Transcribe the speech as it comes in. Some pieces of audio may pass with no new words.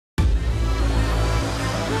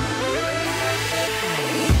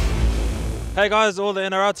Hey guys, all the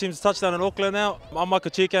NRL teams touchdown in Auckland now. I'm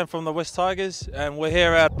Michael Cheekan from the West Tigers and we're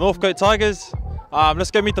here at Northcote Tigers.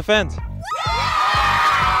 Let's go meet the fans.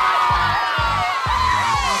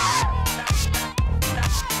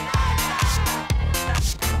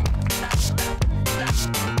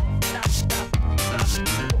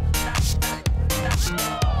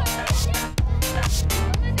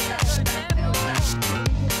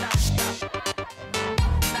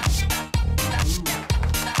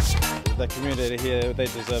 The community here, they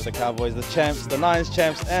deserve the Cowboys, the champs, the Nines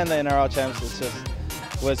champs and the NRL champs. It's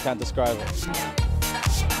just, words can't describe it.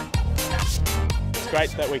 It's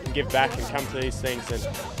great that we can give back and come to these things and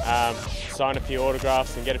sign a few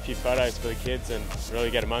autographs and get a few photos for the kids and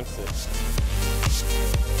really get amongst it.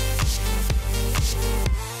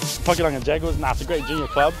 Pokelonga Jaguars, it's a great junior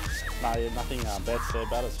club. Nothing bad to say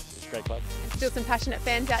about it. It's a great club. Still some passionate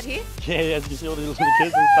fans out here? Yeah, as you can see all the little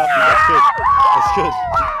kids and stuff. It's good. It's good.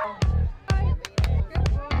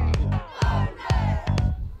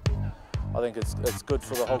 I think it's good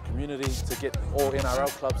for the whole community to get all NRL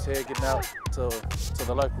clubs here, getting out to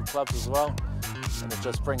the local clubs as well, and it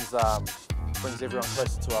just brings everyone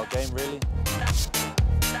closer to our game really.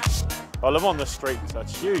 I live on this street, so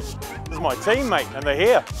it's huge. This is my teammate, and they're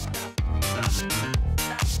here.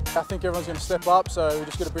 I think everyone's going to step up, so we're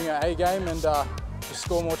just going to bring our A game and just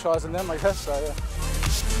score more tries than them, I guess. So yeah.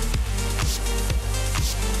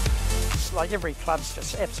 Like every club's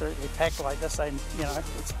just absolutely packed like this, and you know,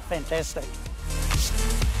 it's fantastic.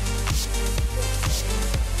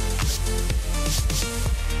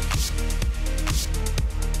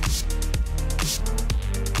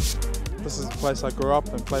 This is the place I grew up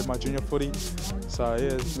and played my junior footy, so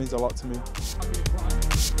yeah, it means a lot to me.